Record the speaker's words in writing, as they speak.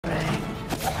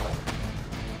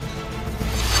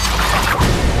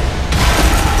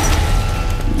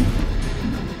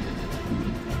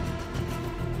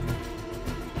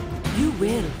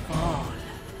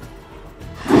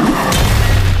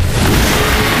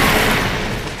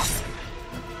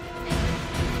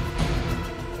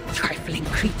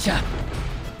creature!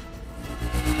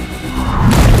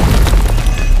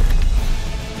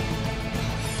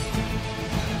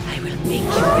 I will make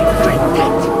you regret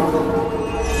that!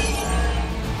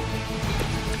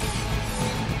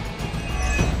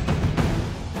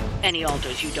 Any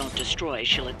altars you don't destroy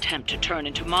she'll attempt to turn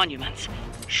into monuments.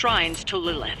 Shrines to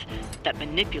Lilith that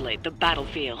manipulate the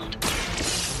battlefield.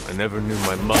 I never knew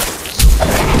my mother was so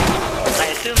bad. I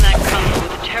assume that comes with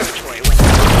the territory when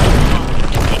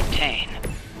it's to maintain.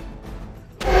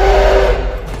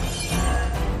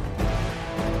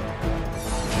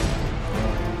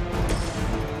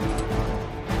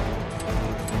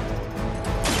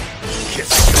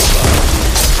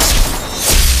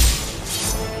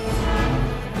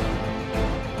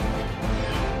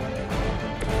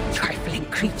 Trifling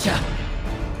creature!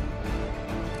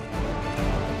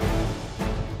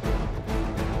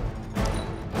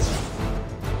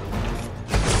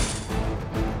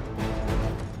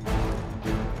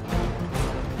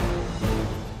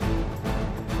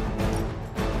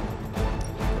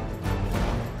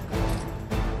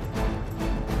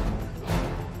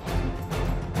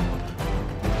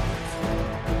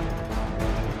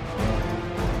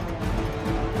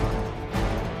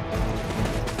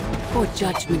 Poor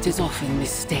judgment is often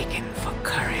mistaken for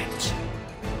courage.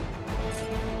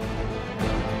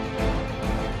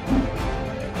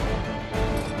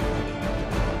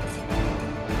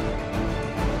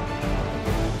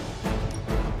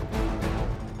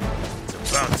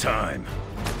 It's about time.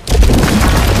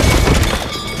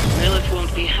 Lilith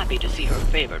won't be happy to see her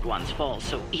favored ones fall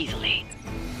so easily.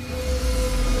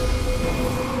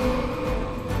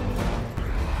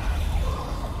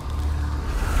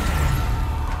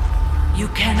 You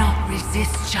cannot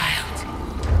resist, child.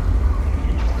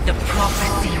 The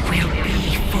prophecy will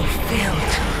be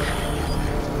fulfilled.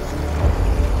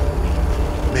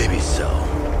 Maybe so.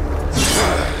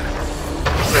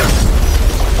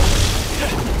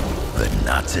 But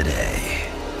not today.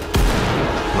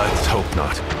 Let's hope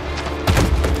not.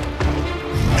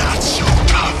 Not so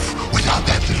tough without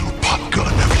that little pop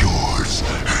gun of yours.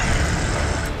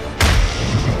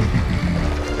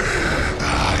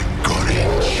 I'm gonna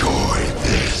enjoy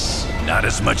this. Not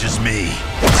as much as me.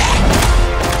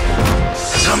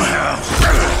 Somehow,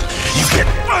 you get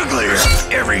uglier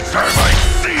every turn.